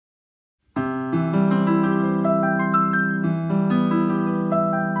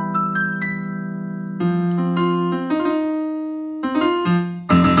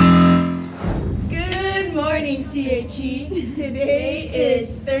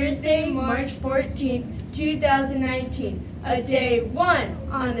Thursday, March 14, 2019, a day 1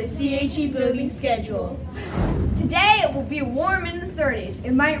 on the CHE building schedule. Today it will be warm in the 30s.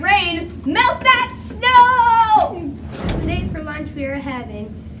 It might rain. Melt that snow! Today for lunch we are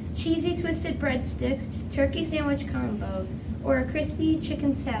having cheesy twisted breadsticks, turkey sandwich combo, or a crispy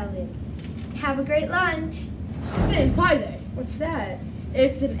chicken salad. Have a great lunch. Today's Pi Day. What's that?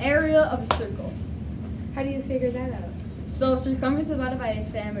 It's an area of a circle. How do you figure that out? So circumference divided by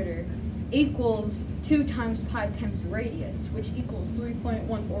its diameter equals 2 times pi times radius, which equals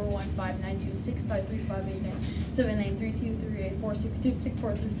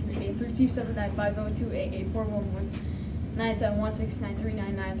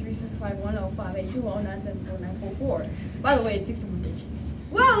By the way, it's 61 digits.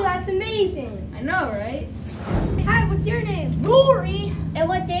 Whoa, that's amazing! I know, right? Hi, what's your name? Rory! And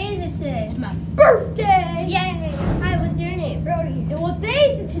what day is it today? It's my birthday! Yay! Hi, what's your name? Brody, and what day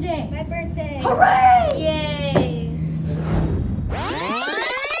is it today? My birthday. Hooray! Yay!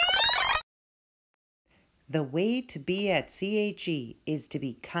 The way to be at CHE is to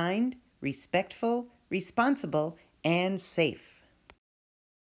be kind, respectful, responsible, and safe.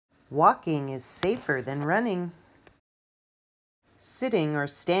 Walking is safer than running. Sitting or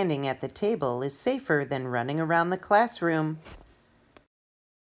standing at the table is safer than running around the classroom.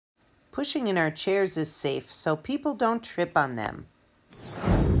 Pushing in our chairs is safe so people don't trip on them.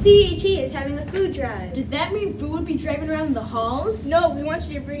 CHE is having a food drive. Did that mean food would be driving around in the halls? No, we want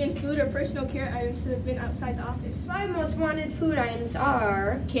you to bring in food or personal care items that have been outside the office. 5 most wanted food items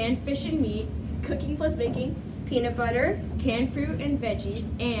are Canned fish and meat, cooking plus baking, peanut butter, canned fruit and veggies,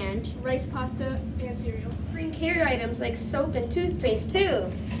 and rice, pasta, and cereal. Bring care items like soap and toothpaste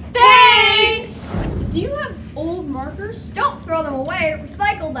too. thanks! Do you have old markers? Don't throw them away,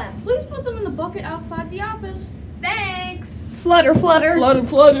 recycle them. Please put them in the bucket outside the office. Thanks! Flutter, flutter. Flutter,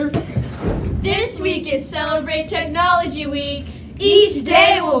 flutter. This week is Celebrate Technology Week. Each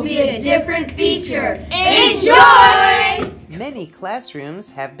day will be a different feature. Enjoy! Many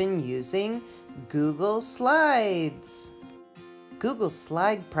classrooms have been using Google Slides. Google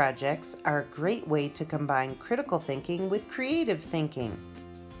Slide projects are a great way to combine critical thinking with creative thinking.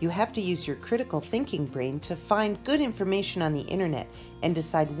 You have to use your critical thinking brain to find good information on the internet and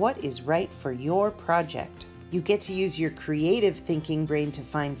decide what is right for your project. You get to use your creative thinking brain to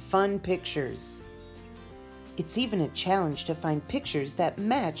find fun pictures. It's even a challenge to find pictures that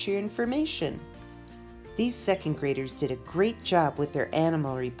match your information. These second graders did a great job with their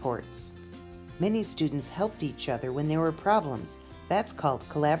animal reports. Many students helped each other when there were problems. That's called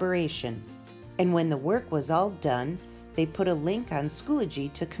collaboration. And when the work was all done, they put a link on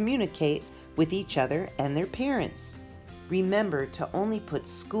Schoology to communicate with each other and their parents. Remember to only put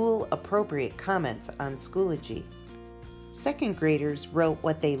school-appropriate comments on Schoology. Second graders wrote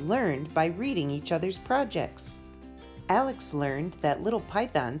what they learned by reading each other's projects. Alex learned that little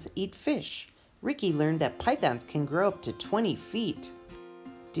pythons eat fish. Ricky learned that pythons can grow up to 20 feet.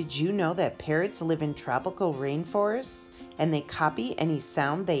 Did you know that parrots live in tropical rainforests and they copy any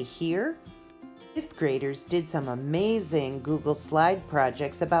sound they hear? Fifth graders did some amazing Google Slide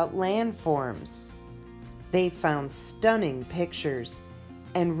projects about landforms. They found stunning pictures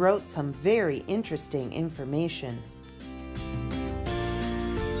and wrote some very interesting information.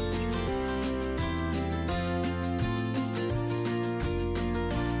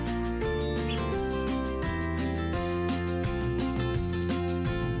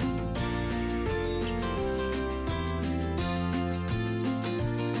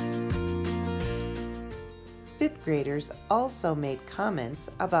 Fifth graders also made comments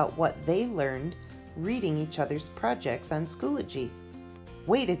about what they learned reading each other's projects on Schoology.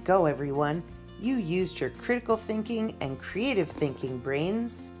 Way to go, everyone! You used your critical thinking and creative thinking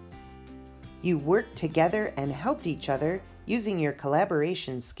brains. You worked together and helped each other using your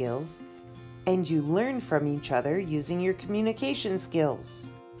collaboration skills, and you learned from each other using your communication skills.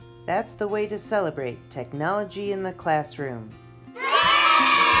 That's the way to celebrate technology in the classroom.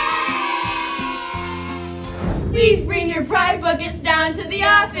 Please bring your pride buckets down to the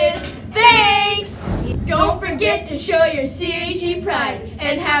office. Thanks! Don't forget to show your CHE pride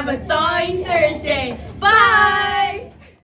and have a thawing Thursday. Bye!